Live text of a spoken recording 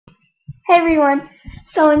Hey everyone!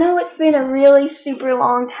 So I know it's been a really super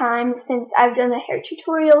long time since I've done a hair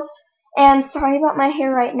tutorial, and sorry about my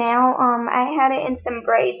hair right now. I had it in some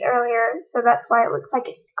braids earlier, so that's why it looks like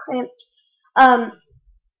it's crimped. Um,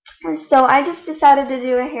 so I just decided to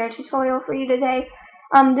do a hair tutorial for you today.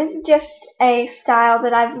 This is just a style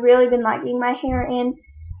that I've really been liking my hair in.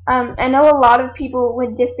 I know a lot of people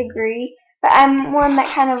would disagree, but I'm one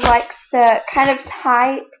that kind of likes the kind of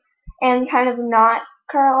tight and kind of not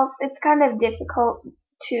curls. It's kind of difficult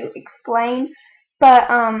to explain, but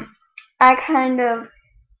I kind of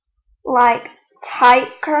like tight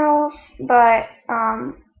curls, but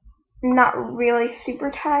not really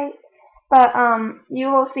super tight. But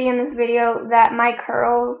you will see in this video that my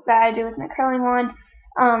curls that I do with my curling wand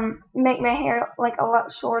make my hair like a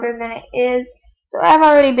lot shorter than it is. So I've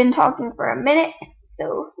already been talking for a minute,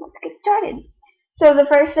 so let's get started. So the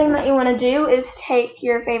first thing that you want to do is take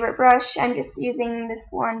your favorite brush. I'm just using this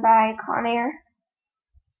one by Conair.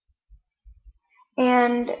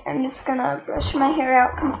 And I'm just going to brush my hair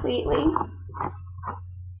out completely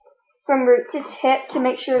from root to tip to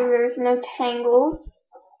make sure there's no tangles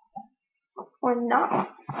or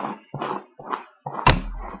knots.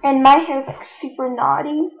 And my hair's like super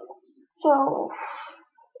knotty, so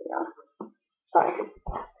yeah.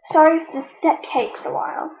 Sorry if this step takes a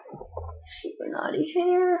while. Super knotty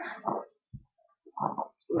hair,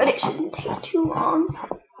 but it shouldn't take too long.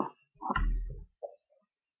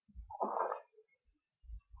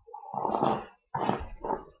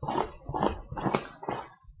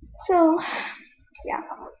 So yeah.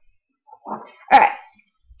 Alright.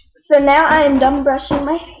 So now I am done brushing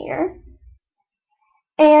my hair.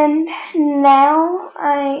 And now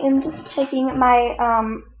I am just taking my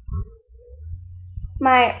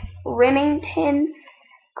my Remington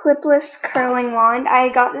clipless curling wand. I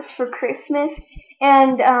got this for Christmas,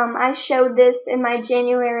 and I showed this in my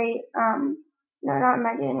January no, not in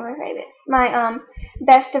my January favorites. My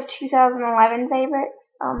best of 2011 favorites.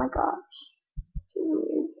 Oh my gosh.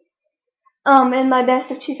 In my best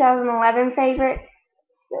of 2011 favorites.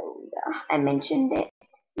 So yeah, I mentioned it.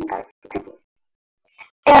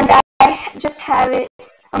 And I just have it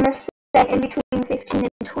on the set in between 15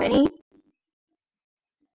 and 20.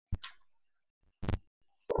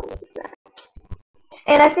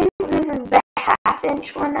 And I think this is the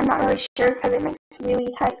half-inch one. I'm not really sure because it makes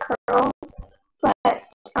really tight curls. But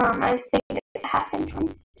I think it's a half-inch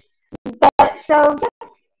one. But so yeah,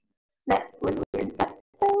 that was weird. But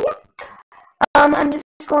so yeah, I'm just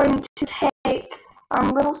going to take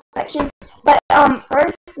little sections. But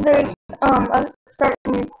first there's a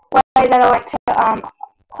certain way that I like to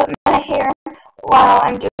put my hair while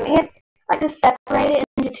I'm doing it. I like to separate it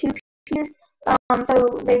into two pieces so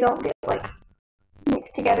they don't get like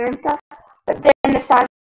mixed together and stuff. But then the side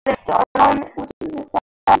that I start on, which is the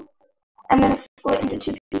side, I'm going to split into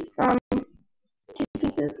two pieces,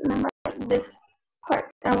 and then like this part,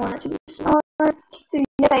 I want it to be smaller. So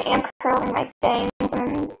yes, I am curling my bangs, and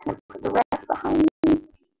I'm just going to put the rest behind me.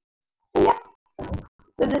 So yeah.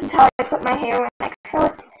 So this is how I put my hair when I curl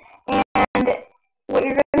it. And what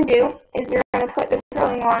you're going to do is you're going to put the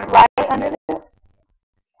curling wand right under the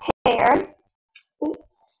hair.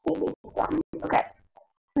 Okay.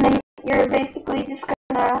 And then you're basically just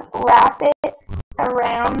going to wrap it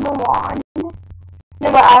around the wand.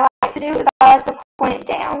 Then what I like to do is I like to point it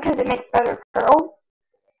down because it makes better curls.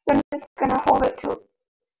 So I'm just going to hold it to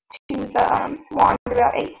the wand for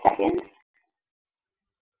about 8 seconds.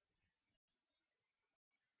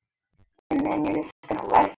 And then you're just going to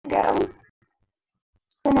let it go.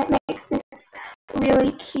 And it makes this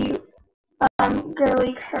really cute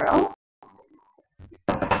girly curl.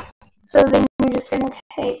 So then you're just going to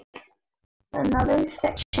take another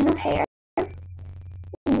section of hair and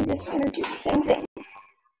you're just going to do the same thing.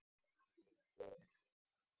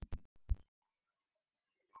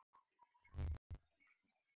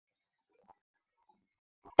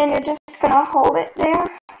 And you're just going to hold it there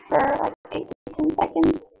for like 8 to 10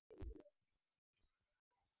 seconds.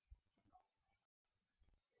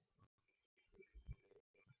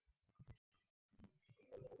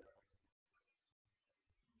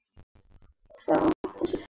 So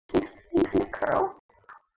it's just this kind of curl.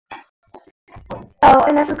 Oh,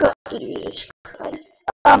 and I forgot to do this.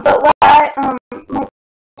 But when I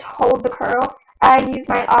hold the curl, I use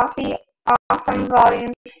my Awesome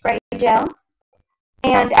Volume Spray Gel.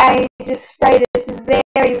 And I just spray this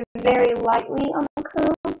very, very lightly on the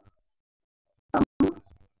curl.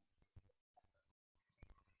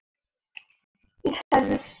 Because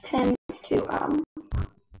this tends to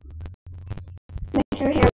make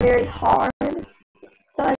your hair very hard.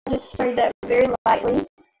 So I just spray that very lightly.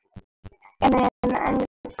 And then I'm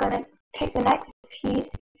just going to take the next piece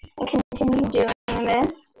and continue doing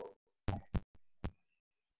this.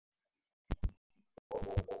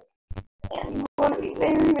 And you want to be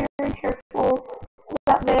very, very careful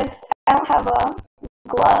about this. I don't have a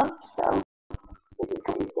glove, so this is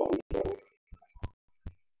kind of dangerous.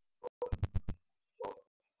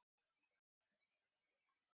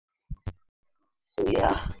 So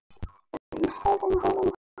yeah, hold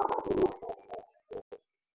on.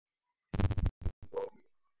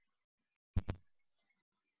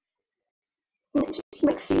 And it just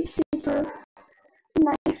makes these super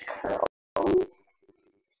nice curls.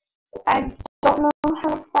 I don't know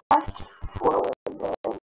how to fast forward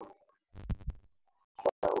this,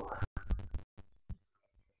 so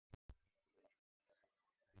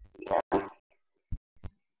yeah.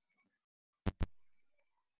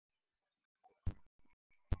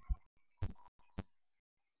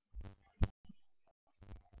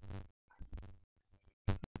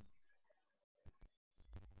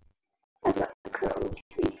 I got the curly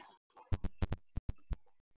piece.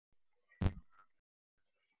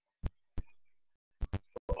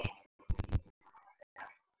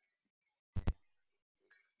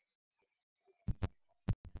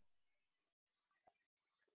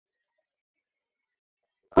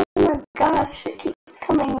 Oh my gosh, it keeps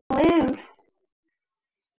coming loose.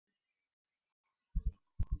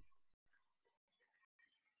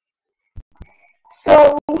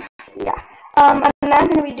 So, yeah. I'm not going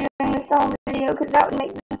to be doing this on video because that would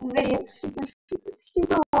make this video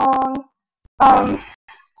super long.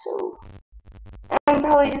 So I'm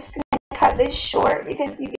probably just going to cut this short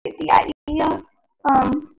because you get the idea.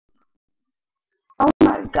 Oh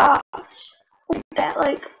my gosh. Look at that.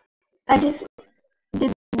 Like, I just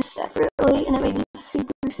did this separately and it made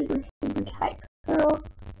this super tight curl.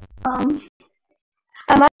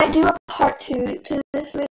 I might do a part 2 to this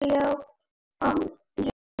video.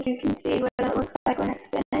 Just so you can see what it looks like when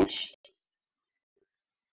it's finished.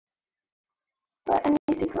 But I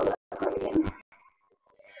need to curl that part again.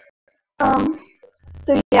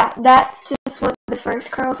 So yeah, that's just what the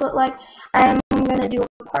first curls look like. I'm gonna do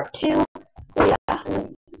a part 2. So yeah,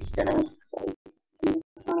 I'm just gonna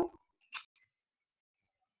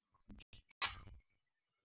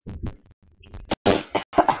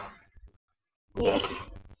yeah.